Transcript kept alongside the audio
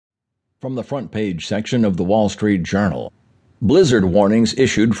From the front page section of the Wall Street Journal. Blizzard warnings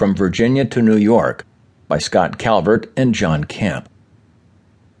issued from Virginia to New York by Scott Calvert and John Kamp.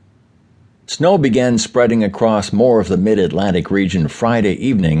 Snow began spreading across more of the mid-Atlantic region Friday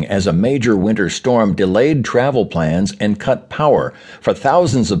evening as a major winter storm delayed travel plans and cut power for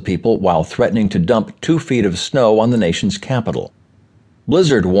thousands of people while threatening to dump 2 feet of snow on the nation's capital.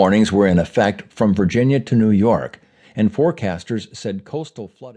 Blizzard warnings were in effect from Virginia to New York, and forecasters said coastal flooding